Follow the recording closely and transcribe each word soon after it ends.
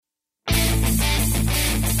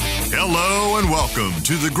Hello and welcome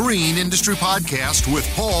to the Green Industry Podcast with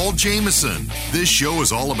Paul Jameson. This show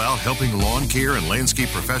is all about helping lawn care and landscape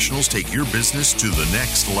professionals take your business to the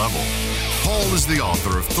next level. Paul is the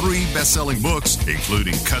author of 3 best-selling books,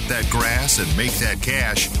 including Cut That Grass and Make That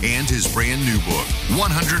Cash, and his brand new book,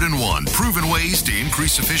 101 Proven Ways to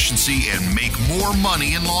Increase Efficiency and Make More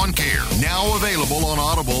Money in Lawn Care. Now available on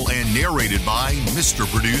Audible and narrated by Mr.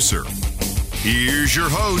 Producer. Here's your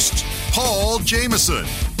host, Paul Jameson.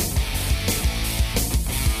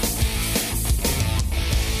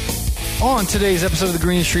 On today's episode of the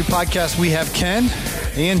Green Industry Podcast, we have Ken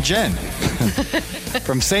and Jen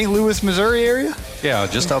from St. Louis, Missouri area. Yeah,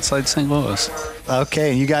 just outside St. Louis.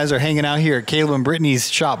 Okay, and you guys are hanging out here at Caleb and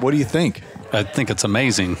Brittany's shop. What do you think? I think it's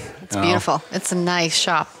amazing. It's beautiful. It's a nice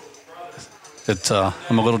shop.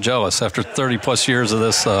 I'm a little jealous. After 30 plus years of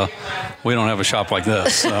this, we don't have a shop like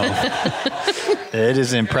this. So. It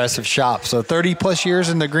is an impressive shop. So 30 plus years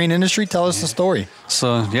in the green industry. Tell us the story.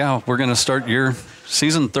 So, yeah, we're going to start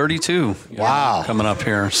season 32. Wow. Coming up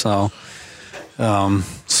here. So,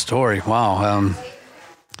 story. Wow.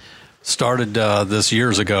 Started this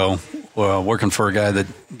years ago working for a guy that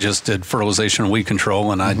just did fertilization and weed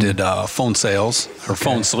control, and I did phone sales, or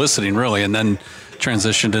phone soliciting, really, and then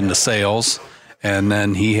transitioned into sales. And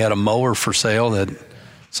then he had a mower for sale that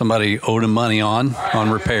somebody owed him money on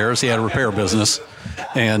repairs. He had a repair business.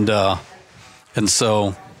 And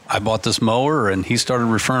so I bought this mower, and he started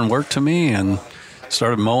referring work to me and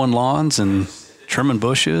started mowing lawns and trimming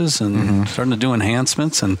bushes and starting to do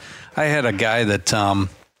enhancements. And I had a guy that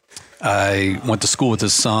I went to school with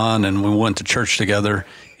his son, and we went to church together.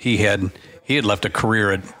 He had left a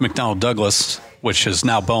career at McDonnell Douglas, which is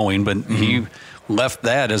now Boeing, but he left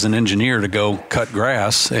that as an engineer to go cut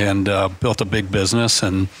grass and built a big business.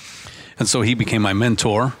 And so he became my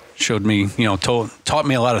mentor, showed me, taught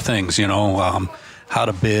me a lot of things, how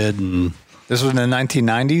to bid. And this was in the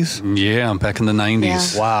 1990s? Yeah, back in the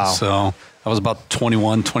 90s. Yeah. Wow. So I was about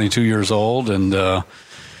 21, 22 years old, and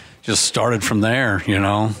just started from there,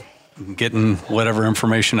 getting whatever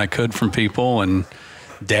information I could from people and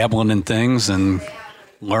dabbling in things and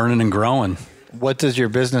learning and growing. What does your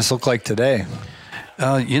business look like today?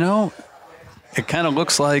 It kind of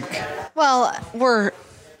looks like... Well,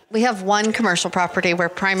 we have one commercial property. We're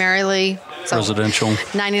primarily... residential.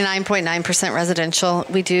 99.9% residential.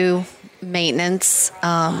 We do maintenance.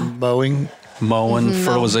 Mowing,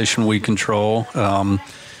 fertilization, weed control,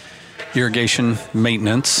 irrigation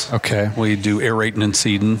maintenance. Okay. We do aerating and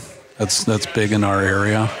seeding. That's big in our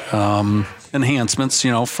area. Enhancements,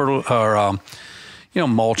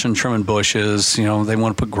 mulch and trimming bushes. They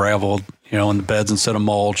want to put gravel, in the beds instead of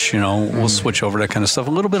mulch. We'll switch over that kind of stuff.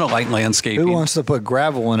 A little bit of light landscaping. Who wants to put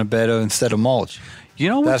gravel in a bed instead of mulch?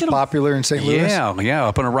 That's popular in St. Louis? Yeah.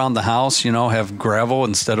 Up and around the house, have gravel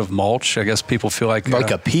instead of mulch. I guess people feel like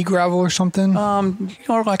a pea gravel or something?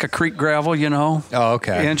 Like a creek gravel, Oh,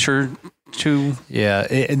 okay. Inch or two. Yeah,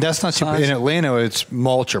 and that's not too bad. In Atlanta, it's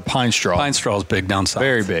mulch or pine straw. Pine straw is big down south.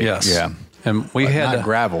 Very big. Yes. Yeah. And we had not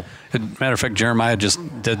gravel. Matter of fact, Jeremiah just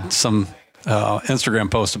did some Instagram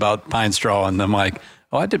post about pine straw, and I'm like,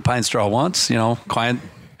 I did pine straw once. Client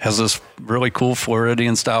has this really cool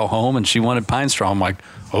Floridian style home, and she wanted pine straw. I'm like,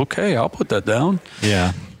 okay, I'll put that down.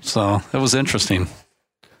 Yeah. So it was interesting.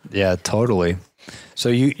 Yeah, totally. So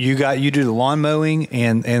you do the lawn mowing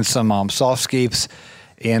and some softscapes,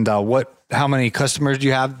 and how many customers do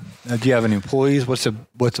you have? Do you have any employees? What's a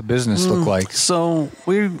business look like? So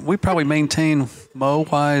we probably maintain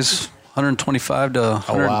mow-wise 125 to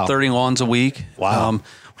 130 lawns a week. Wow.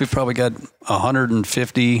 We've probably got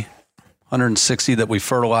 150, 160 that we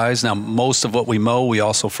fertilize. Now, most of what we mow, we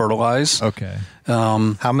also fertilize. Okay.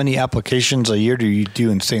 How many applications a year do you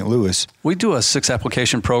do in St. Louis? We do a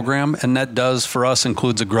 6-application program, and that for us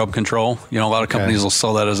includes a grub control. A lot of companies will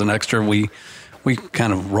sell that as an extra. We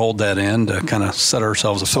kind of rolled that in to kind of set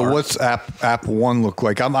ourselves apart. So what's app one look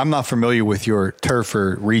like? I'm not familiar with your turf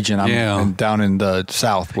or region. I'm down in the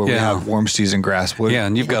south where we have warm season grass.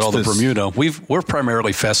 And you've got all the Bermuda. We're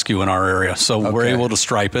primarily fescue in our area, so we're able to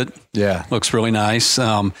stripe it. Yeah. Looks really nice.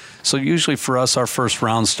 So usually for us, our first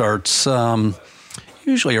round starts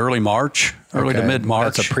usually early March, early to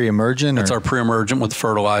mid-March. That's a pre-emergent? That's our pre-emergent with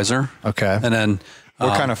fertilizer. Okay. And then...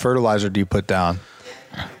 what kind of fertilizer do you put down?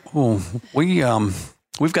 Oh,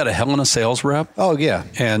 we've got a Helena sales rep. Oh yeah,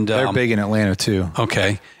 and they're big in Atlanta too.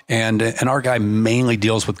 Okay, and our guy mainly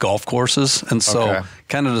deals with golf courses, and so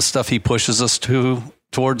kind of the stuff he pushes us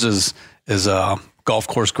towards is golf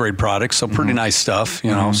course grade products. So pretty nice stuff,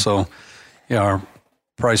 So our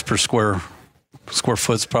price per square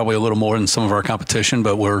foot's probably a little more than some of our competition,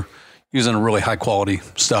 but we're using a really high quality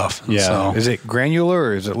stuff. Yeah. So, Is it granular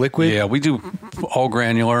or is it liquid? yeah, we do all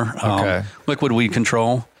granular, Okay. liquid weed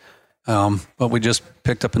control. But we just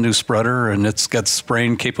picked up a new spreader, and it's got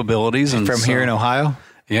spraying capabilities. And From here in Ohio?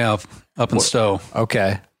 Yeah, up in Stowe.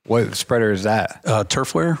 Okay. What spreader is that?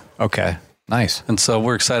 Turfware. Okay. Nice. And so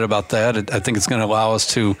we're excited about that. I think it's going to allow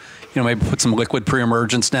us to, maybe put some liquid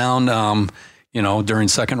pre-emergence down, during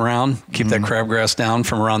second round, keep that crabgrass down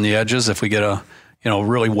from around the edges. If we get a,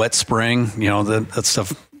 really wet spring, that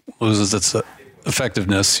stuff loses its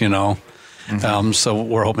effectiveness, So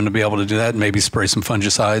we're hoping to be able to do that and maybe spray some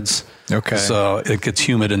fungicides. Okay. So it gets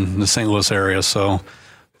humid in the St. Louis area. So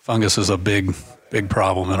fungus is a big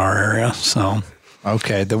problem in our area. So.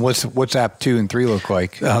 Okay. Then what's app 2 and 3 look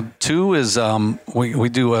like? 2 is we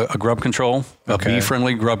do a grub control, a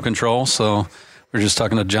bee-friendly grub control. So we were just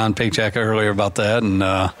talking to John Paycheck earlier about that, and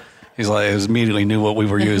he's like, he immediately knew what we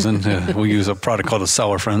were using. We use a product called a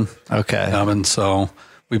Cellerfriend. Okay. And so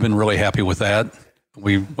we've been really happy with that.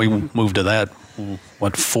 We moved to that,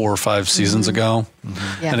 4 or 5 seasons ago.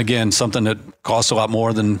 Mm-hmm. Yeah. And again, something that costs a lot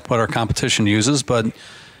more than what our competition uses, but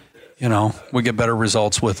we get better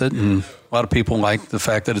results with it, and a lot of people like the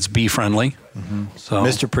fact that it's bee friendly. Mm-hmm. So,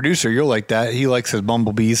 Mr. Producer, you'll like that. He likes his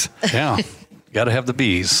bumblebees. Yeah, got to have the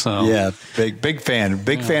bees. So. Yeah, big fan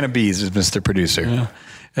of bees is Mr. Producer. Yeah.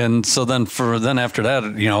 And so then after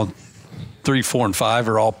that, 3, 4, and 5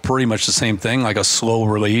 are all pretty much the same thing, like a slow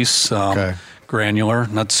release, granular,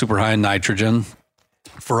 not super high in nitrogen.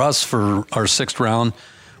 For us, for our 6th round,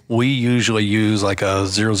 we usually use like a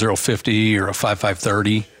 0050 or a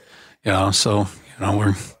 5530. So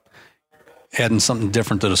we're adding something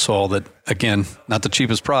different to the soil that, again, not the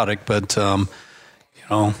cheapest product, but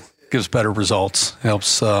gives better results,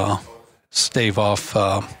 helps stave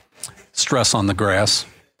off stress on the grass.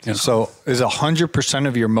 So is 100%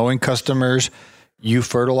 of your mowing customers you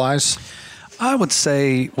fertilize? I would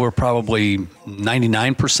say we're probably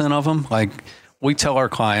 99% of them. Like, we tell our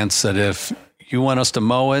clients that if you want us to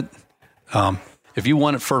mow it, if you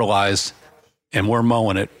want it fertilized and we're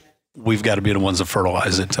mowing it, we've got to be the ones that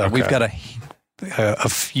fertilize it. We've got a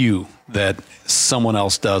few that someone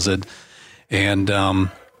else does it, and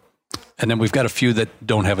then we've got a few that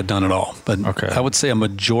don't have it done at all. But I would say a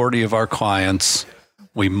majority of our clients,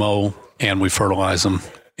 we mow and we fertilize them.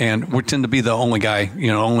 And we tend to be the only guy,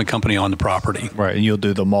 only company on the property. Right, and you'll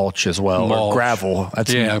do the mulch as well, or gravel.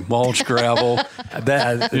 Mulch, gravel.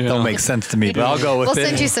 That don't make sense to me, but I'll go with it. We'll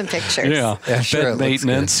send you some pictures. Yeah, sure, bed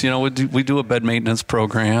maintenance. We do a bed maintenance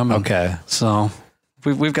program. Okay. So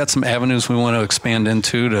we've got some avenues we want to expand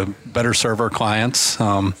into to better serve our clients.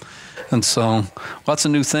 And so lots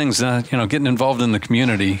of new things, getting involved in the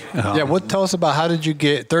community. Tell us about how did you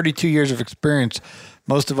get 32 years of experience?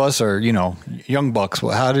 Most of us are, young bucks.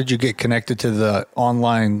 Well, how did you get connected to the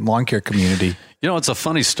online lawn care community? It's a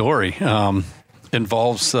funny story.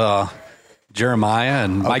 Involves Jeremiah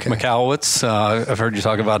and Mike McAlowitz. I've heard you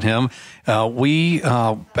talk about him. We,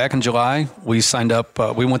 back in July, we signed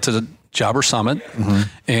up. We went to the Jobber Summit.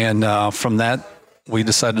 And from that, we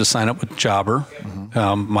decided to sign up with Jobber.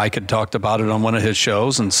 Mike had talked about it on one of his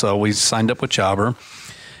shows, and so we signed up with Jobber.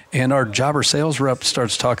 And our Jobber sales rep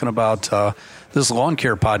starts talking about this lawn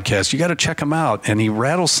care podcast. You got to check them out. And he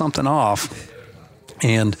rattles something off.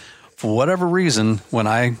 And for whatever reason, when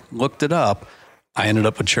I looked it up, I ended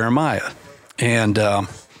up with Jeremiah and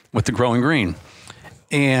with the Growing Green.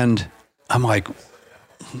 And I'm like,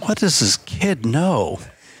 what does this kid know?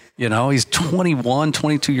 He's 21,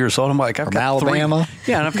 22 years old. I'm like, I've got Alabama.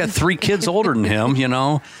 And I've got 3 kids older than him.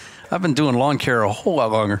 I've been doing lawn care a whole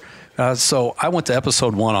lot longer. So I went to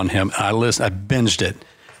episode 1 on him. And I binged it.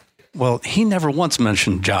 Well, he never once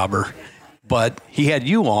mentioned Jobber, but he had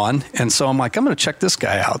you on. And so I'm like, I'm going to check this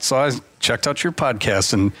guy out. So I checked out your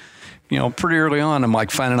podcast, and, pretty early on, I'm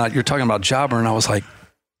like finding out you're talking about Jobber. And I was like,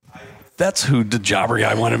 that's who the Jobber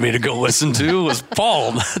guy wanted me to go listen to, was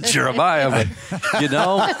Paul, not Jeremiah. But,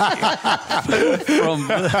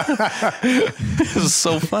 it was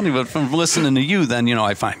so funny. But from listening to you, then,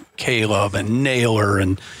 I find Caleb and Naylor,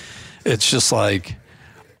 and it's just like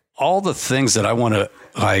all the things that I want to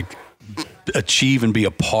achieve and be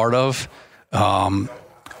a part of. I'm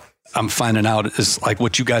finding out is like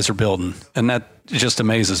what you guys are building, and that just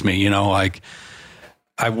amazes me.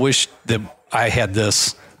 I wish that I had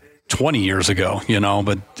this 20 years ago,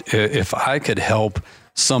 but if I could help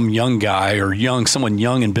some young guy or someone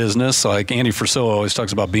young in business, like Andy Frisilla always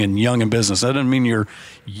talks about being young in business. That doesn't mean you're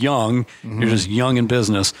young. You're just young in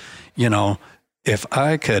business. If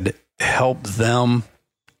I could help them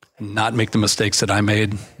not make the mistakes that I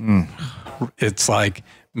made, it's like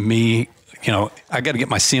me I got to get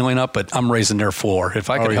my ceiling up, but I'm raising their floor. If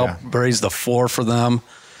I could help raise the floor for them,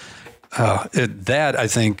 that I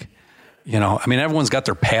think, everyone's got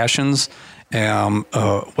their passions and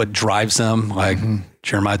what drives them. Like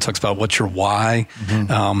Jeremiah talks about, what's your why?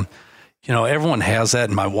 Everyone has that,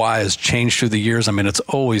 and my why has changed through the years. I mean, it's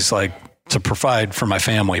always like to provide for my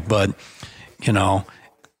family, but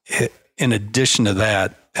in addition to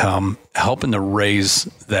that, helping to raise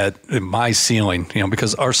my ceiling,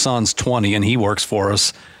 because our son's 20 and he works for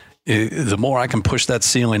us. The more I can push that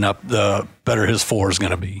ceiling up, the better his floor is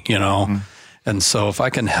going to be, And so if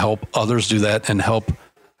I can help others do that and help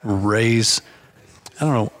raise,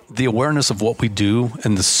 the awareness of what we do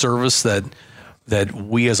and the service that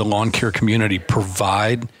we as a lawn care community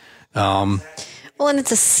provide. Well, and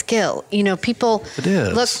it's a skill, people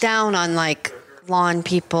look down on like lawn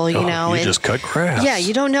people, you just cut grass. Yeah.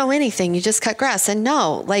 You don't know anything. You just cut grass. And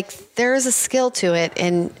no, like there is a skill to it,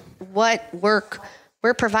 and what work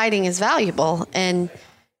we're providing is valuable. And,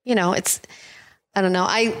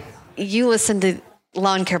 you listen to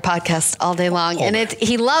lawn care podcast all day long and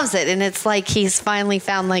he loves it. And it's like, he's finally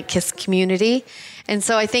found like his community. And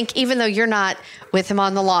so I think even though you're not with him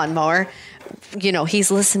on the lawnmower, he's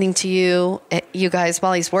listening to you guys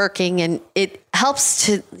while he's working, and it helps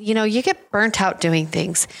to, you get burnt out doing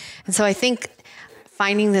things. And so I think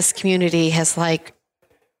finding this community has like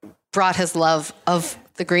brought his love of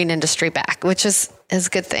the green industry back, which is a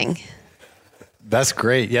good thing. That's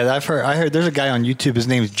great. Yeah, I heard there's a guy on YouTube. His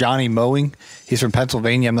name is Johnny Mowing. He's from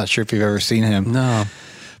Pennsylvania. I'm not sure if you've ever seen him. No.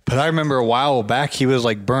 But I remember a while back, he was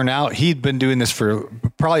like burnt out. He'd been doing this for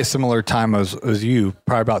probably a similar time as you,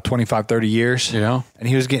 probably about 25, 30 years. Yeah. And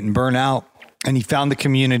he was getting burnt out, and he found the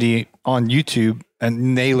community on YouTube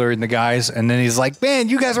and Naylor and the guys. And then he's like, man,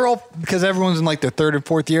 you guys are all, because everyone's in like their third and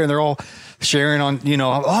fourth year and they're all sharing on,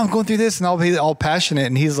 I'm going through this, and I'll be all passionate.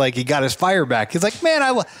 And he's like, he got his fire back. He's like, man,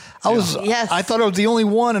 I thought I was the only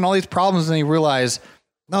one and all these problems. And he realized,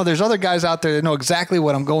 no, there's other guys out there that know exactly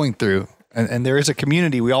what I'm going through. And there is a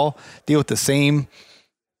community. We all deal with the same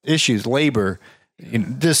issues, labor,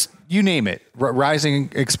 you name it,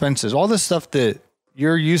 rising expenses, all this stuff that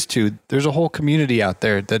you're used to. There's a whole community out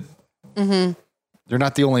there that they're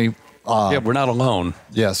not the only. We're not alone.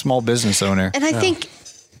 Yeah, small business owner. And I think,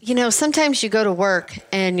 sometimes you go to work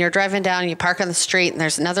and you're driving down and you park on the street and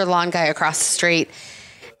there's another lawn guy across the street,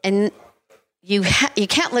 and you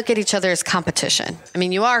can't look at each other as competition. I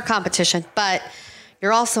mean, you are competition, but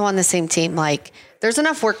you're also on the same team. Like, there's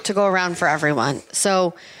enough work to go around for everyone.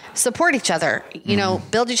 So support each other,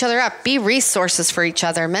 build each other up, be resources for each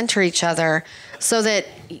other, mentor each other, so that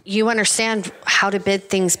you understand how to bid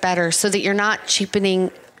things better, so that you're not cheapening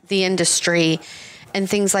the industry and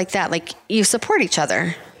things like that. Like, you support each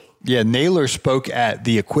other. Yeah. Naylor spoke at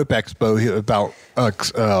the Equip Expo about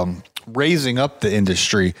raising up the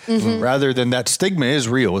industry rather than that stigma is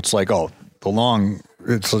real. It's like, the lawn,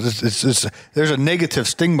 it's there's a negative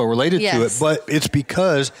stigma related to it, but it's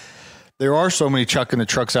because there are so many chucking the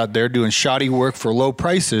trucks out there doing shoddy work for low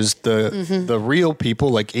prices. The real people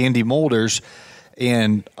like Andy Molders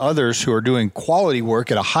and others who are doing quality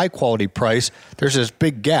work at a high quality price, there's this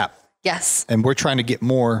big gap. Yes. And we're trying to get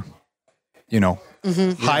more,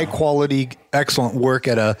 high quality, excellent work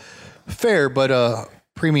at a fair but a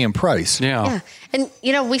premium price. Yeah. And,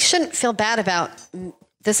 we shouldn't feel bad about,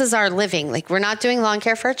 this is our living. Like, we're not doing lawn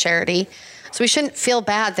care for a charity, so we shouldn't feel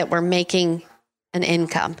bad that we're making an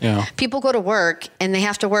income. Yeah. People go to work and they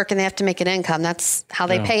have to work and they have to make an income. That's how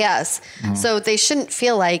they pay us. So they shouldn't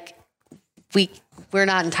feel like we're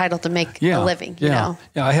not entitled to make a living, you know?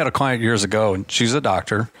 Yeah. I had a client years ago, and she's a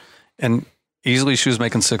doctor, and easily she was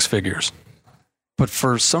making six figures. But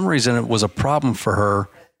for some reason, it was a problem for her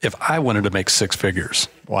if I wanted to make six figures.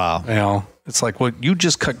 Wow. It's like, well, you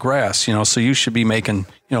just cut grass, so you should be making,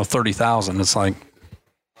 30,000. It's like,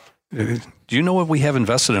 do you know what we have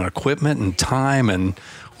invested in equipment and time and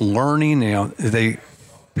learning?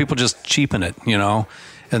 People just cheapen it,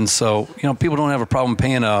 And so, people don't have a problem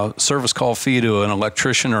paying a service call fee to an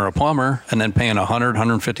electrician or a plumber and then paying $100,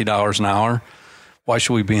 $150 an hour. Why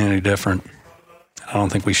should we be any different? I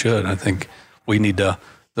don't think we should. I think we need the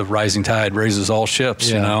rising tide raises all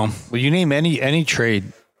ships, Well, you name any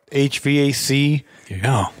trade, HVAC,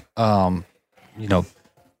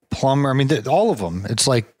 plumber. I mean, all of them. It's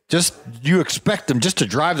like, just, you expect them just to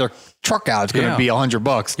drive their truck out. It's going to be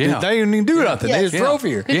 $100. Yeah. They didn't even do nothing. They just drove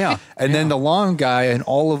here. Yeah. And then the lawn guy and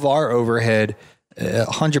all of our overhead,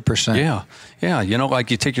 100%. Yeah.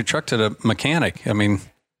 Like, you take your truck to the mechanic. I mean,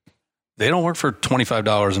 they don't work for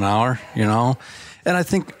 $25 an hour, And I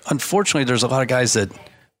think, unfortunately, there's a lot of guys that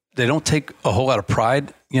they don't take a whole lot of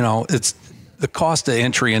pride. the cost of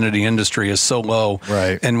entry into the industry is so low.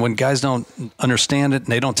 Right. And when guys don't understand it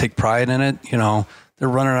and they don't take pride in it, they're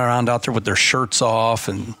running around out there with their shirts off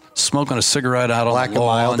and smoking a cigarette out Black on and the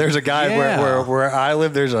lawn. mild. There's a guy where I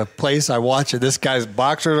live. There's a place I watch it. This guy's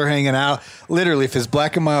boxers are hanging out. Literally, if his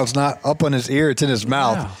Black and Mild's not up on his ear, it's in his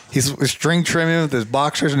mouth. Yeah. He's string trimming with his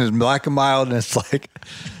boxers and his Black and Mild, and it's like,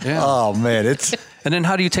 oh man, it's. And then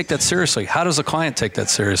how do you take that seriously? How does a client take that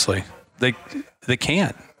seriously? They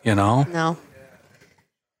can't. No.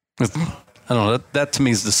 I don't know. That to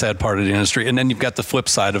me is the sad part of the industry. And then you've got the flip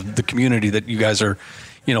side of the community that you guys are,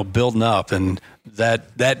 building up, and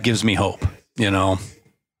that gives me hope.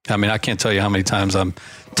 I mean, I can't tell you how many times I'm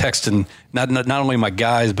texting not only my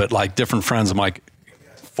guys but like different friends. I'm like,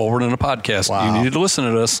 forwarding a podcast. Wow. You need to listen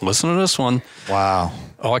to this. Listen to this one. Wow.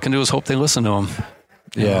 All I can do is hope they listen to them.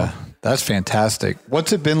 Yeah, that's fantastic.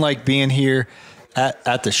 What's it been like being here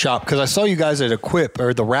at the shop? Because I saw you guys at Equip,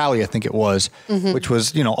 or the rally, I think it was, which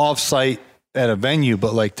was, off-site at a venue,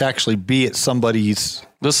 but like to actually be at somebody's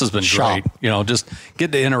This has been shop. great. Just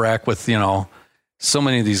get to interact with, so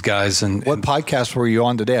many of these guys. And What podcast were you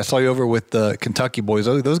on today? I saw you over with the Kentucky boys.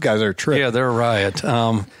 Those guys are a trip. yeah, they're a riot.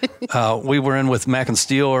 We were in with Mac and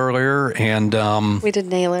Steel earlier, and We did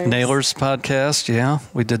Nailers podcast. Yeah,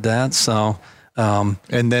 we did that. So, And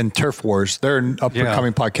then Turf Wars. They're an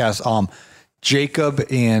up-and-coming podcast. Jacob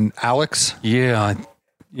and Alex. yeah.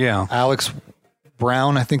 Alex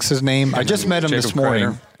Brown, I think's his name. I just met him Jacob this morning.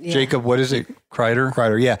 Kreider. Yeah. Jacob, what is it?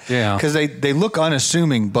 Kreider. Yeah. Yeah. Because they look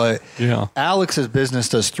unassuming, but Yeah. Alex's business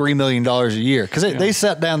does $3 million a year. Because they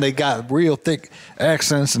sat down, they got real thick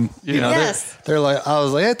accents, and Yes. they're like, I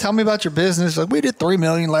was like, hey, tell me about your business. Like, we did $3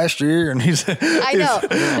 million last year, and he's I know.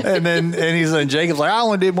 and he's like, Jacob's like, I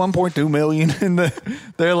only did $1.2 million, and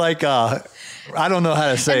they're like, I don't know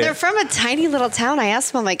how to say And they're it. from a tiny little town. I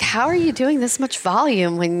asked them, I'm like, how are you doing this much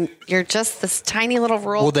volume when you're just this tiny little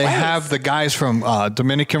rural Well, they place? have the guys from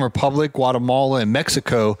Dominican Republic, Guatemala, and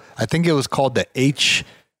Mexico. I think it was called the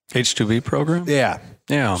H2B program. Yeah.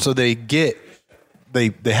 Yeah. So they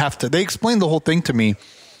have to, they explained the whole thing to me,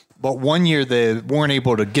 but one year they weren't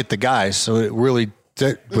able to get the guys. So it really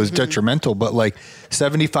was detrimental, but like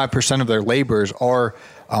 75% of their laborers are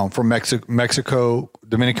from Mexico,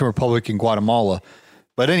 Dominican Republic, and Guatemala.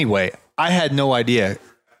 But anyway, I had no idea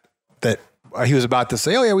that he was about to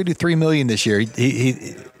say, oh yeah, we do 3 million this year.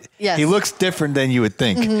 Yes. He looks different than you would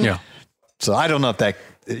think. Yeah. So I don't know if that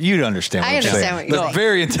you'd understand. What I I'm understand saying. what you're But saying.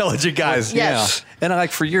 very intelligent guys. Yes. Yeah. And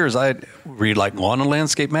like for years, I'd read like Lawn and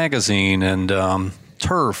Landscape magazine and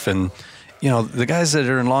Turf, and the guys that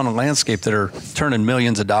are in lawn and landscape that are turning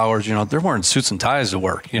millions of dollars. They're wearing suits and ties to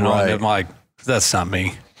work. Right. And I'm like, that's not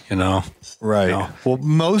me. Right. No. Well,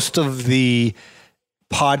 most of the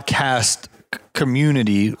podcast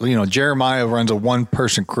community, Jeremiah runs a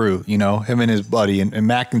one-person crew, him and his buddy, and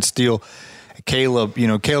Mac and Steel, Caleb,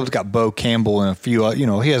 Caleb's got Bo Campbell and a few,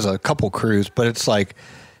 he has a couple crews, but it's like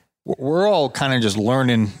we're all kind of just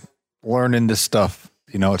learning this stuff.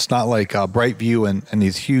 It's not like Brightview and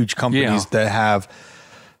these huge companies that have,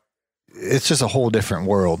 it's just a whole different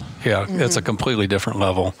world. Yeah, it's a completely different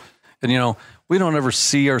level. And, we don't ever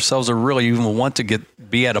see ourselves or really even want to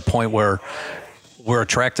be at a point where we're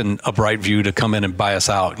attracting a Brightview to come in and buy us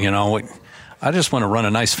out. I just want to run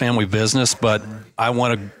a nice family business, but I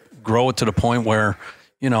want to grow it to the point where,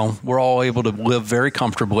 we're all able to live very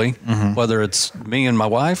comfortably, whether it's me and my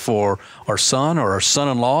wife or our son or our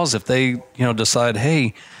son-in-laws. If they, decide,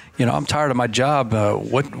 hey, I'm tired of my job.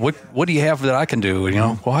 What do you have that I can do?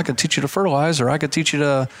 Well, I could teach you to fertilize, or I could teach you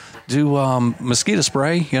to do mosquito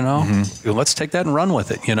spray. Let's take that and run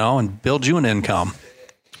with it. And build you an income.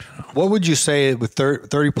 What would you say with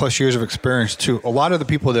 30 plus years of experience to a lot of the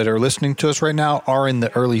people that are listening to us right now are in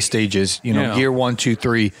the early stages, year 1, 2,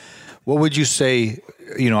 3. What would you say,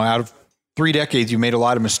 out of 3 decades, you've made a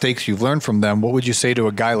lot of mistakes. You've learned from them. What would you say to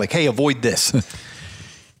a guy like, hey, avoid this?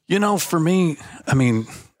 For me,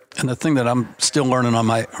 and the thing that I'm still learning on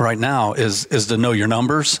right now is to know your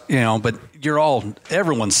numbers, but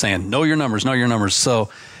everyone's saying, know your numbers. So,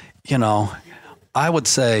 I would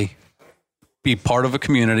say be part of a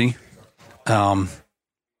community,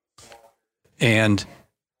 and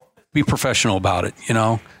be professional about it.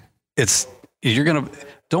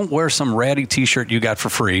 Don't wear some ratty t-shirt you got for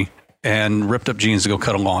free and ripped up jeans to go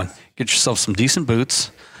cut a lawn. Get yourself some decent boots.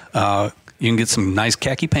 You can get some nice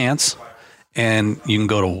khaki pants, and you can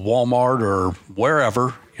go to Walmart or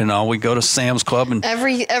wherever. We go to Sam's Club, and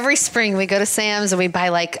Every spring we go to Sam's and we buy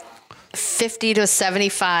like 50 to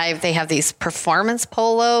 75. They have these performance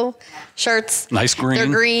polo shirts. Nice green. They're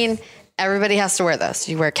green. Everybody has to wear those.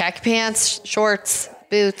 You wear khaki pants, shorts,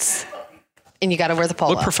 boots. and you got to wear the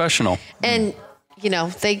polo. Look professional. And,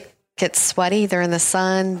 they get sweaty. They're in the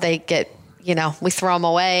sun. They get, we throw them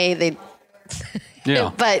away.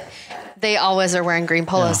 Yeah. But they always are wearing green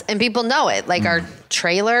polos. And people know it. Like our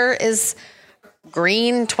trailer is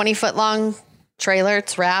green, 20-foot long trailer.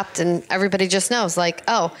 It's wrapped and everybody just knows like,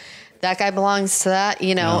 oh, that guy belongs to that,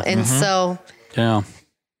 and so,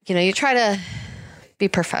 you try to be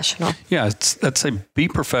professional. Yeah. I'd say be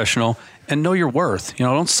professional and know your worth.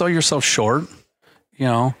 Don't sell yourself short.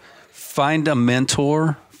 Find a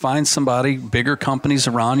mentor, find somebody, bigger companies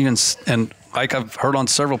around you. And like I've heard on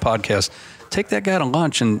several podcasts, take that guy to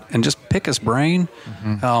lunch and just pick his brain.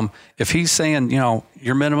 If he's saying,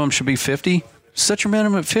 your minimum should be 50, set your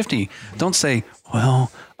minimum at 50. Don't say,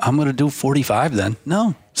 well, I'm going to do 45 then.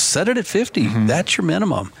 No, set it at 50. That's your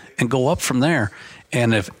minimum and go up from there.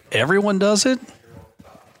 And if everyone does it,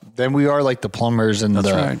 then we are like the plumbers and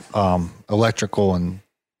electrical and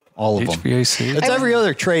all of them. HVAC. It's every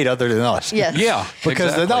other trade other than us. Yes. Yeah.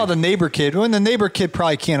 Because now the neighbor kid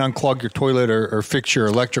probably can't unclog your toilet or fix your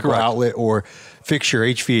electrical outlet or fix your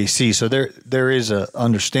HVAC. So there is a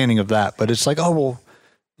understanding of that. But it's like, oh, well,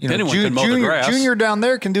 anyone can mow the grass. Junior down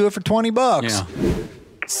there can do it for $20. Yeah.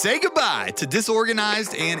 Say goodbye to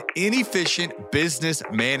disorganized and inefficient business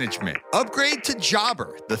management. Upgrade to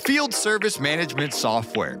Jobber, the field service management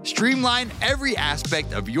software. Streamline every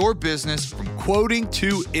aspect of your business from quoting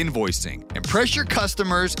to invoicing. Impress your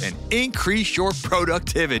customers and increase your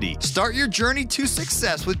productivity. Start your journey to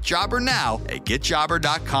success with Jobber now at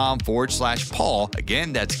getjobber.com/Paul.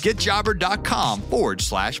 Again, that's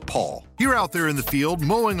getjobber.com/Paul. You're out there in the field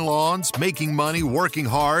mowing lawns, making money, working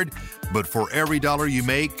hard, but for every dollar you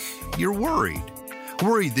make, you're worried.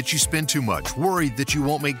 Worried that you spend too much, worried that you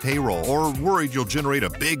won't make payroll, or worried you'll generate a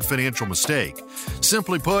big financial mistake.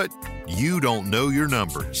 Simply put, you don't know your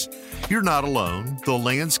numbers. You're not alone. The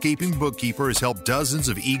Landscaping Bookkeeper has helped dozens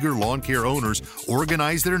of eager lawn care owners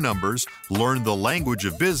organize their numbers, learn the language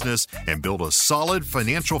of business, and build a solid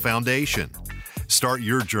financial foundation. Start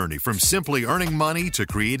your journey from simply earning money to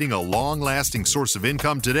creating a long-lasting source of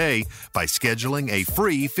income today by scheduling a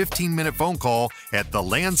free 15-minute phone call at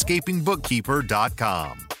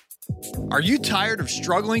thelandscapingbookkeeper.com. Are you tired of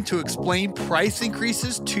struggling to explain price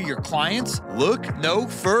increases to your clients? Look no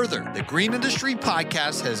further. The Green Industry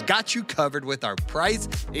Podcast has got you covered with our price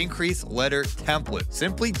increase letter template.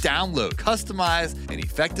 Simply download, customize, and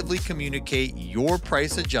effectively communicate your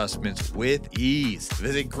price adjustments with ease.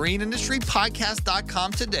 Visit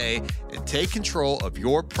greenindustrypodcast.com today and take control of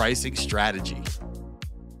your pricing strategy.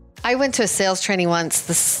 I went to a sales training once,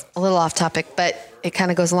 this is a little off topic, but it kind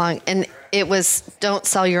of goes along. And it was, don't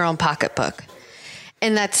sell your own pocketbook.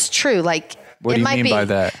 And that's true. Like, what do you mean by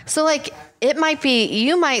that? So like, it might be,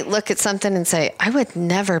 you might look at something and say, I would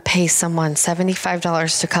never pay someone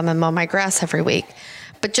 $75 to come and mow my grass every week.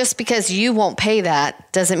 But just because you won't pay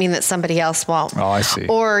that doesn't mean that somebody else won't. Oh, I see.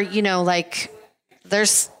 Or, like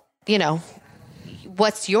there's,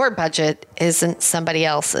 what's your budget isn't somebody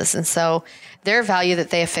else's. And so their value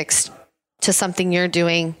that they affixed to something you're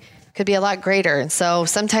doing could be a lot greater. And so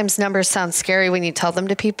sometimes numbers sound scary when you tell them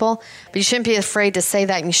to people, but you shouldn't be afraid to say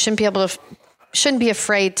that. And you shouldn't be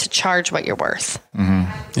afraid to charge what you're worth.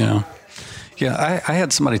 Mm-hmm. Yeah. Yeah. I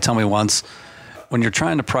had somebody tell me once, when you're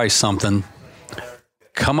trying to price something,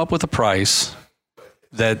 come up with a price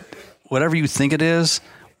that whatever you think it is,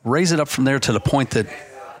 raise it up from there to the point that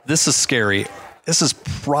this is scary. This is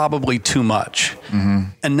probably too much. Mm-hmm.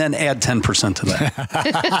 And then add 10% to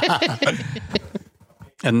that.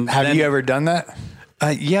 And have you ever done that?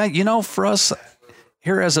 Yeah. For us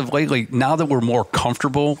here as of lately, now that we're more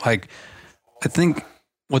comfortable, like I think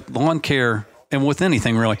with lawn care and with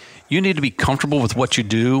anything really, you need to be comfortable with what you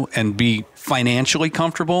do and be financially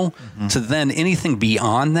comfortable. Mm-hmm. To then anything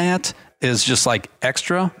beyond that is just like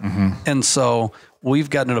extra. Mm-hmm. And so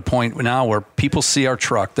we've gotten to the point now where people see our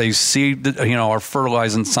truck, they see our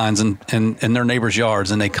fertilizing signs in their neighbors'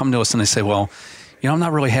 yards, and they come to us and they say, well, I'm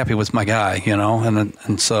not really happy with my guy,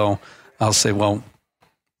 and so I'll say, well,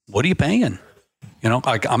 what are you paying?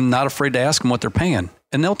 Like I'm not afraid to ask them what they're paying,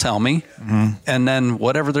 and they'll tell me, mm-hmm. and then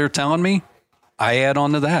whatever they're telling me, I add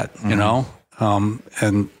on to that, mm-hmm.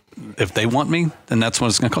 And if they want me, then that's what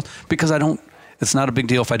it's going to cost, because it's not a big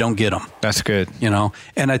deal if I don't get them. That's good.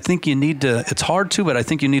 And I think you need to, it's hard to, but I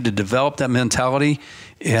think you need to develop that mentality.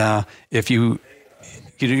 If you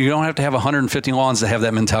don't have to have 150 lawns to have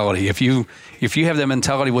that mentality. If you have that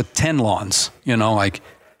mentality with 10 lawns, like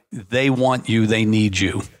they want you, they need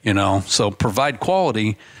you, so provide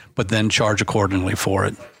quality, but then charge accordingly for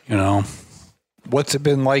it, What's it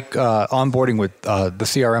been like onboarding with the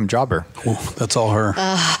CRM Jobber? Oh, that's all her.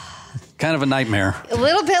 kind of a nightmare. A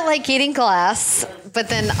little bit like eating glass, but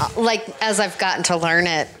then like as I've gotten to learn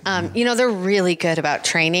it, they're really good about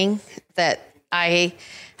training. That I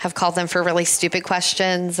have called them for really stupid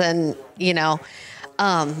questions, and and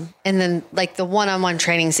then like the one-on-one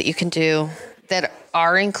trainings that you can do that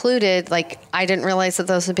are included. Like I didn't realize that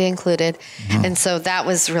those would be included, and so that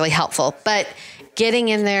was really helpful. But getting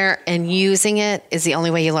in there and using it is the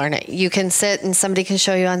only way you learn it. You can sit and somebody can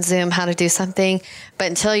show you on Zoom how to do something, but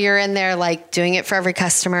until you're in there, like doing it for every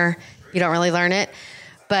customer, you don't really learn it.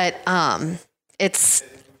 But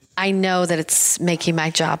I know that it's making my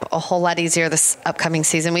job a whole lot easier this upcoming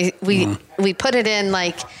season. We put it in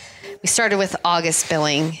like, we started with August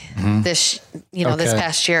billing this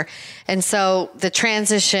past year. And so the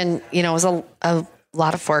transition, was a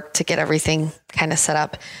lot of work to get everything kind of set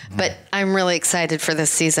up, but I'm really excited for this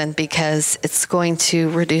season because it's going to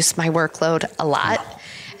reduce my workload a lot.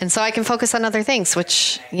 And so I can focus on other things,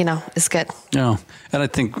 which, is good. Yeah. And I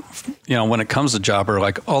think, when it comes to jobber,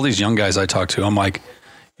 like all these young guys I talk to, I'm like,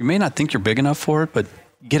 you may not think you're big enough for it, but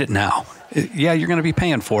get it now. You're going to be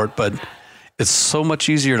paying for it, but it's so much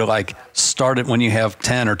easier to like start it when you have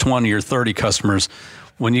 10 or 20 or 30 customers.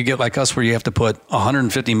 When you get like us where you have to put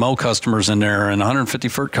 150 Mo customers in there and 150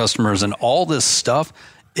 FERT customers and all this stuff,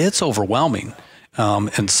 it's overwhelming.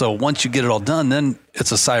 And so once you get it all done, then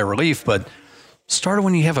it's a sigh of relief. But start it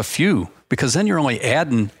when you have a few, because then you're only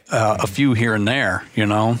adding a few here and there,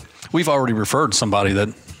 We've already referred somebody that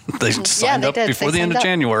they signed up before the end of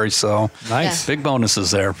January. So nice. Big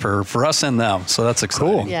bonuses there for us and them. So that's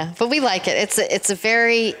exciting. Cool. Yeah, but we like it. It's a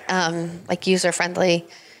very user-friendly,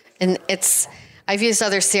 and I've used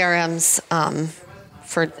other CRMs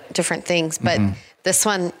for different things, but this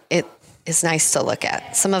one, it is nice to look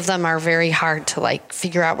at. Some of them are very hard to like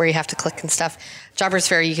figure out where you have to click and stuff. Jobber's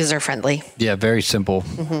very user-friendly. Yeah, very simple.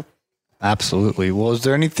 Absolutely. Well, is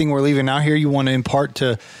there anything we're leaving out here you want to impart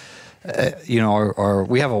to, or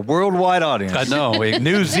we have a worldwide audience. I know.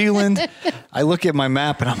 New Zealand. I look at my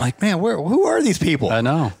map and I'm like, man, who are these people? I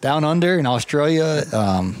know. Down under in Australia,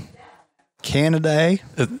 Canada.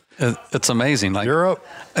 It's amazing. Like Europe.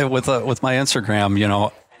 With my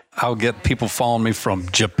Instagram, I'll get people following me from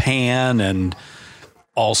Japan and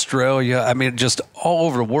Australia. I mean, just all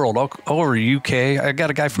over the world, all over UK. I got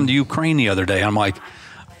a guy from the Ukraine the other day. I'm like,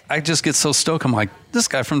 I just get so stoked. I'm like, this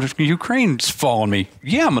guy from Ukraine's following me.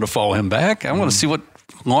 Yeah, I'm going to follow him back. I want to see what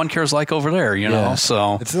lawn care is like over there,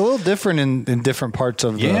 So it's a little different in different parts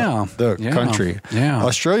of the country. Yeah.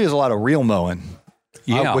 Australia's a lot of real mowing.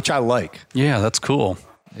 Yeah. Which I like. Yeah, that's cool.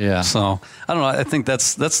 Yeah. So I don't know. I think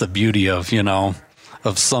that's the beauty of,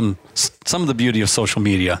 of some of the beauty of social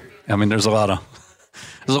media. I mean, there's a lot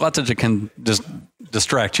that can just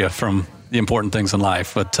distract you from the important things in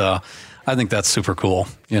life. But I think that's super cool,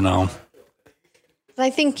 I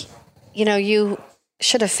think, you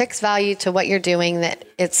should have fixed value to what you're doing, that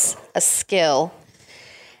it's a skill,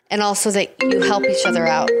 and also that you help each other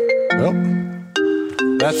out. Well,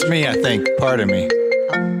 that's me, I think. Pardon me.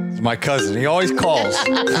 It's my cousin. He always calls.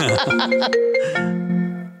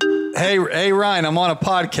 Hey, Ryan, I'm on a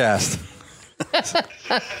podcast. Okay.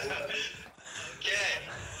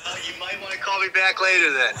 You might want to call me back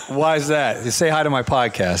later then. Why is that? Say hi to my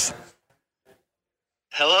podcast.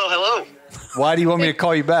 Hello. Why do you want me to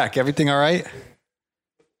call you back? Everything all right?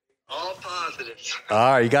 All positives. All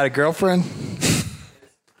right. You got a girlfriend?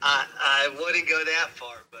 I wouldn't go that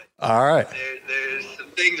far, but all right. There's some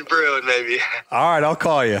things brewing, maybe. All right. I'll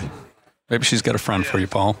call you. Maybe she's got a friend for you,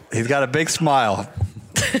 Paul. He's got a big smile.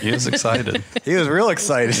 He is excited. He was real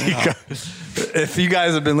excited. If you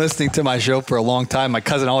guys have been listening to my show for a long time, my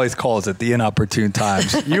cousin always calls at the inopportune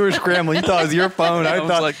times. You were scrambling. You thought it was your phone.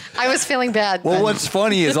 I was feeling bad. Well, what's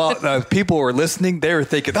funny is all people were listening. They were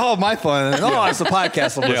thinking, "Oh, my phone. Oh, it's the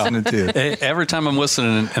podcast I'm listening to." Every time I'm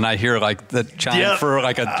listening and I hear like that chime for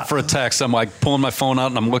a text, I'm like pulling my phone out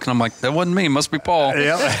and I'm looking. I'm like, that wasn't me. It must be Paul.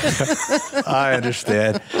 Yep. I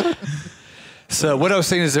understand. So what I was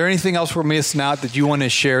saying, is there anything else we're missing out that you want to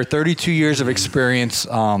share? 32 years of experience.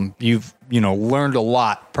 You've learned a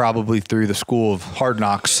lot probably through the school of hard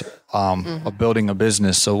knocks of building a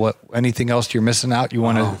business. So anything else you're missing out you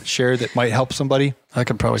want to share that might help somebody? I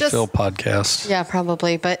could probably fill podcasts. Yeah,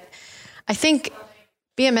 probably. But I think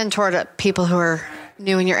be a mentor to people who are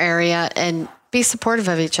new in your area and be supportive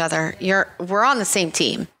of each other. We're on the same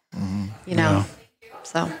team,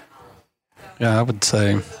 so. Yeah, I would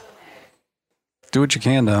say do what you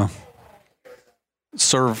can to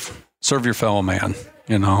serve your fellow man.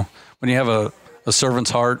 When you have a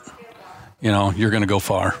servant's heart, you're going to go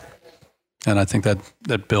far. And I think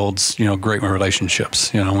that builds, great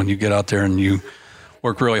relationships. When you get out there and you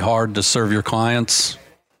work really hard to serve your clients,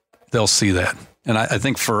 they'll see that. And I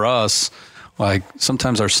think for us, like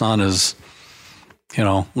sometimes our son is,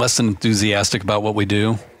 less than enthusiastic about what we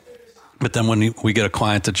do. But then when we get a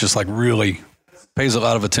client that just like really pays a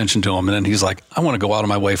lot of attention to him, and then he's like, I want to go out of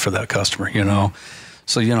my way for that customer,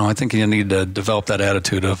 So, I think you need to develop that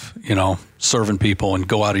attitude of, serving people and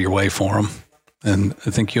go out of your way for them. And I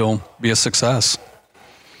think you'll be a success.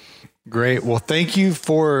 Great. Well, thank you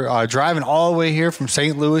for driving all the way here from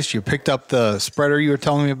St. Louis. You picked up the spreader you were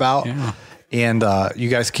telling me about. Yeah. And you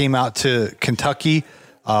guys came out to Kentucky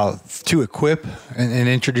to equip and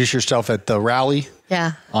introduce yourself at the rally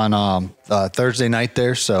on Thursday night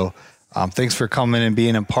there. So thanks for coming and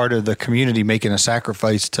being a part of the community, making a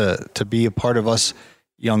sacrifice to be a part of us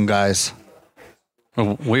young guys.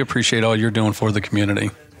 Well, we appreciate all you're doing for the community.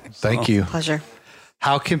 Thank you. Pleasure.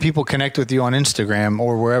 How can people connect with you on Instagram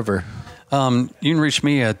or wherever? You can reach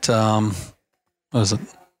me at, what is it?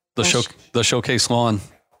 The Showcase Lawn.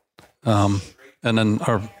 And then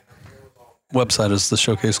our website is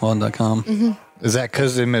theshowcaselawn.com. Mm-hmm. Is that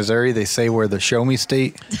because in Missouri they say we're the show me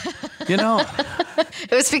state?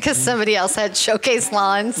 It was because somebody else had Showcase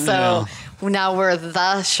Lawn, so now we're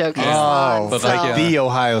the Showcase Lawn. But like the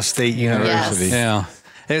Ohio State University. Yes. Yeah.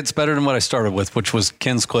 It's better than what I started with, which was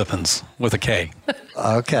Ken's Clippins with a K.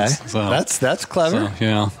 Okay. So, that's clever.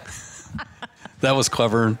 So, that was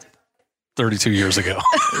clever 32 years ago.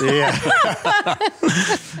 Yeah.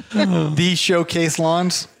 The Showcase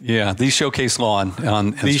Lawns? Yeah, the Showcase Lawn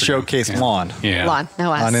on Instagram. The Showcase Lawn. Yeah. Lawn,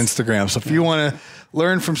 no S. On Instagram. So if you want to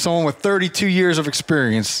learn from someone with 32 years of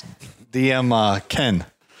experience, DM Ken.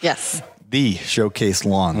 Yes. The Showcase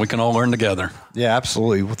Lawn. We can all learn together. Yeah,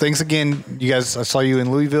 absolutely. Well, thanks again, you guys. I saw you in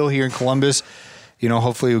Louisville, here in Columbus.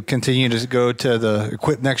 Hopefully we'll continue to go to the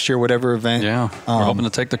Equip next year, whatever event. Yeah, we're hoping to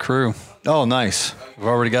take the crew. Oh, nice. We've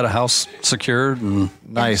already got a house secured. And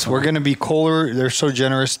Nice. We're going to be Kohler. They're so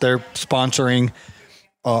generous. They're sponsoring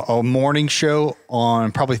a morning show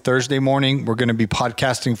on probably Thursday morning. We're going to be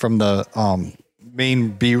podcasting from the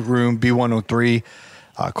main B room, B103.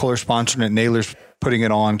 Kohler sponsoring it. Naylor's putting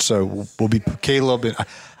it on. So we'll be Caleb. And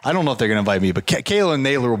I don't know if they're going to invite me, but Kayla and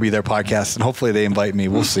Naylor will be their podcast, and hopefully they invite me.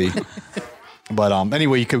 We'll see. But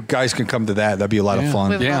anyway, guys can come to that. That'd be a lot of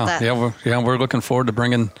fun. We're looking forward to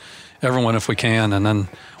bringing everyone if we can, and then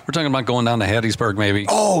we're talking about going down to Hattiesburg maybe.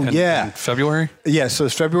 Oh, in February. Yeah, so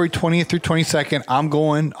it's February 20th through 22nd. I'm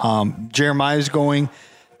going. Jeremiah's going.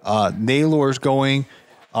 Naylor's going.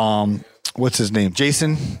 What's his name?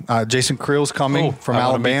 Jason Crill's coming from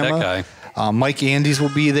Alabama. I wanna meet that guy. Mike Andes will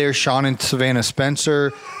be there. Sean and Savannah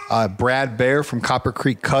Spencer. Brad Bear from Copper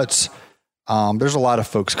Creek Cuts. There's a lot of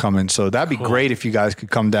folks coming, so that'd be great if you guys could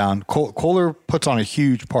come down. Kohler puts on a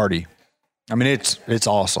huge party. I mean, it's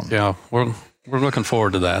awesome. Yeah, we're looking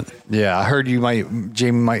forward to that. Yeah, I heard you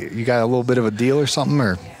got a little bit of a deal or something,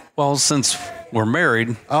 or? Well, since we're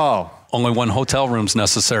married, only one hotel room's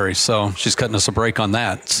necessary, so she's cutting us a break on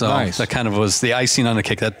that. So nice. That kind of was the icing on the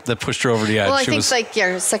cake that pushed her over the edge. Well, I think like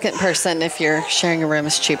your second person, if you're sharing a room,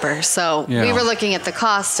 is cheaper. So we were looking at the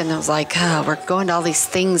cost, and I was like, we're going to all these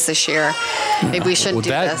things this year. Maybe we shouldn't do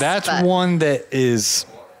this. That's one that is,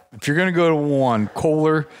 if you're going to go to one,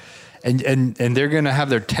 Kohler, and they're going to have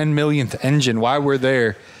their 10 millionth engine while we're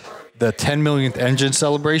there, the 10 millionth engine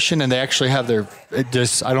celebration, and they actually have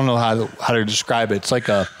I don't know how to describe it. It's like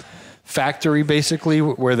a factory basically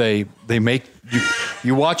where they make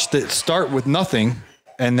you watch it start with nothing,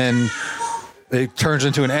 and then it turns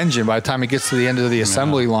into an engine by the time it gets to the end of the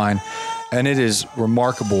assembly line, and it is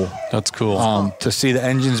remarkable. That's cool. To see the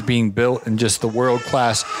engines being built and just the world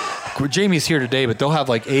class. Jamie's here today, but they'll have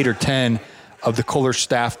like 8 or 10 of the Kohler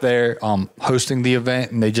staff there hosting the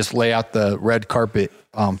event, and they just lay out the red carpet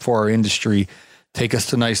for our industry, take us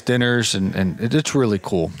to nice dinners, and it's really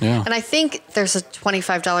cool. Yeah. And I think there's a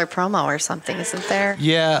 $25 promo or something, isn't there?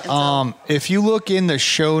 Yeah. If you look in the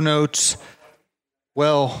show notes,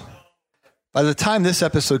 well, by the time this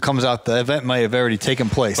episode comes out, the event might have already taken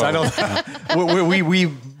place. I don't.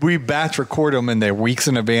 we batch record them in there weeks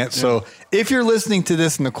in advance. Yeah. So if you're listening to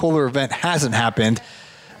this and the Kohler event hasn't happened,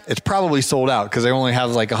 it's probably sold out because they only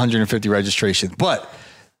have like 150 registrations. But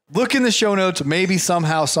look in the show notes. Maybe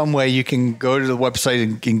somehow, some way you can go to the website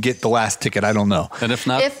and get the last ticket. I don't know. And if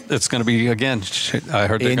not, it's going to be again. I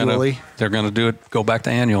heard they're going to do it. Go back to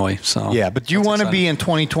annually. So yeah, but you want to be in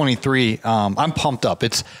 2023. I'm pumped up.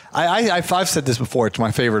 I've said this before. It's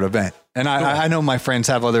my favorite event, and I know my friends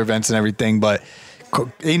have other events and everything, but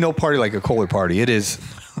ain't no party like a Kohler party. It is.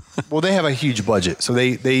 Well, they have a huge budget, so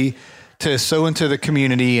they to sow into the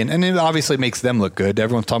community, and it obviously makes them look good.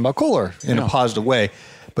 Everyone's talking about Kohler in a positive way.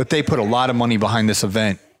 But they put a lot of money behind this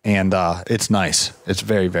event, And it's nice. It's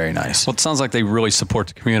very, very nice. Well, it sounds like they really support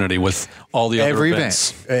the community with all the other Every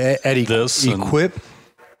events. event. At Equip,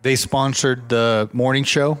 they sponsored the morning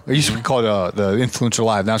show. It used to be called the Influencer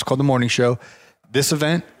Live. Now it's called the morning show. This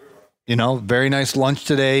event, very nice lunch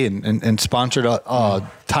today and sponsored a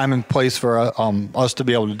time and place for us to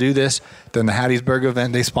be able to do this. Then the Hattiesburg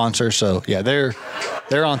event they sponsor. So, yeah, they're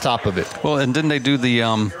on top of it. Well, and didn't they do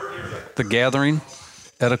the gathering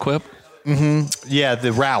at Equip? Mm-hmm. Yeah,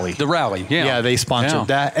 the rally. Yeah. Yeah, they sponsored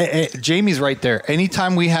that. Jamie's right there.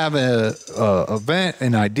 Anytime we have a event,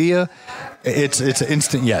 an idea, it's an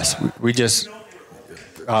instant yes. We just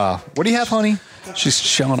what do you have, honey? She's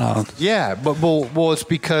showing out. Yeah, but well, it's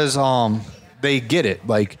because they get it.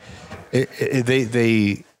 Like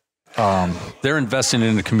they're investing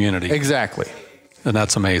in the community. Exactly, and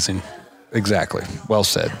that's amazing. Exactly. Well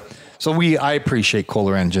said. So I appreciate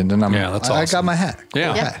Kohler Engine, and that's awesome. I got my hat.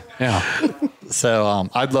 Yeah. So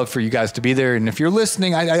I'd love for you guys to be there, and if you're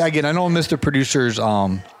listening, I don't miss the producer's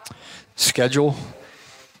schedule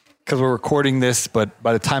because we're recording this, but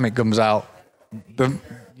by the time it comes out,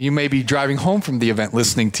 you may be driving home from the event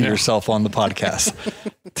listening to yourself on the podcast.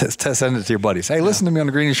 Send it to your buddies. Hey, listen to me on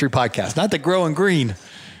the Green Industry Podcast, not the Growing Green.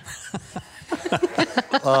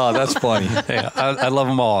 Oh, that's funny. Hey, I love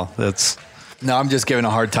them all. No, I'm just giving a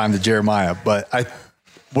hard time to Jeremiah, but that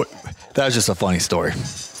was just a funny story.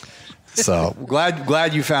 So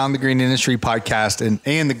glad you found the Green Industry Podcast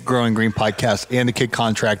and the Growing Green Podcast and the Kid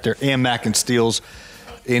Contractor and Mac and Steels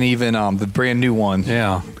and even the brand new one,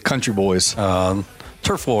 Country Boys,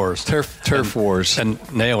 Turf Wars, Turf Wars, and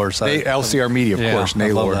Nailers. LCR Media, of course.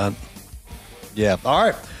 Nailor. I love that. Yeah. All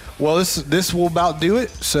right. Well, this will about do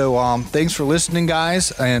it. So thanks for listening,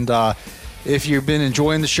 guys, and. If you've been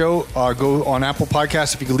enjoying the show, go on Apple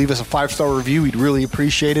Podcasts. If you could leave us a 5-star review, we'd really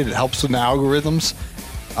appreciate it. It helps in the algorithms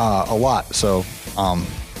a lot. So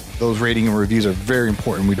those rating and reviews are very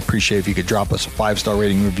important. We'd appreciate if you could drop us a 5-star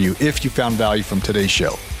rating review if you found value from today's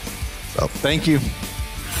show. So thank you.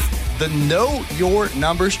 The Know Your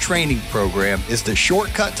Numbers training program is the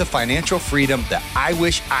shortcut to financial freedom that I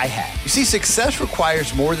wish I had. You see, success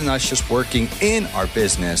requires more than us just working in our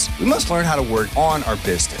business. We must learn how to work on our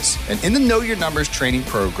business. And in the Know Your Numbers training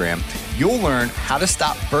program, you'll learn how to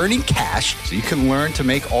stop burning cash so you can learn to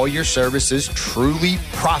make all your services truly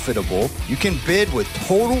profitable. You can bid with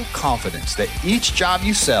total confidence that each job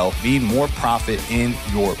you sell means more profit in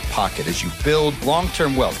your pocket as you build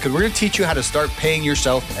long-term wealth. Because we're going to teach you how to start paying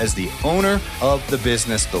yourself as the owner of the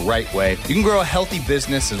business the right way. You can grow a healthy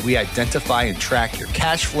business as we identify and track your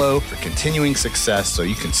cash flow for continuing success so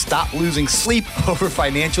you can stop losing sleep over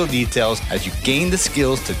financial details as you gain the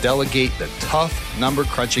skills to delegate the tough number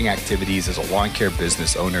crunching activities as a lawn care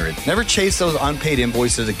business owner and never chase those unpaid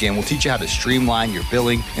invoices again. We'll teach you how to streamline your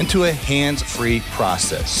billing into a hands-free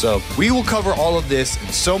process. So we will cover all of this and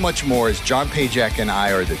so much more as John Pajak and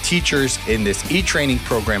I are the teachers in this e-training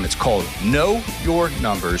program. It's called Know Your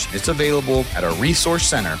Numbers. It's available at our resource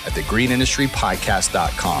center at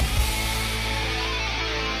thegreenindustrypodcast.com.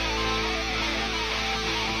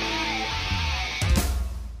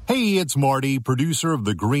 Hey, it's Marty, producer of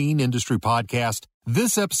the Green Industry Podcast.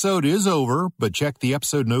 This episode is over, but check the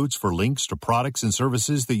episode notes for links to products and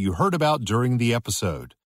services that you heard about during the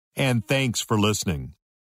episode. And thanks for listening.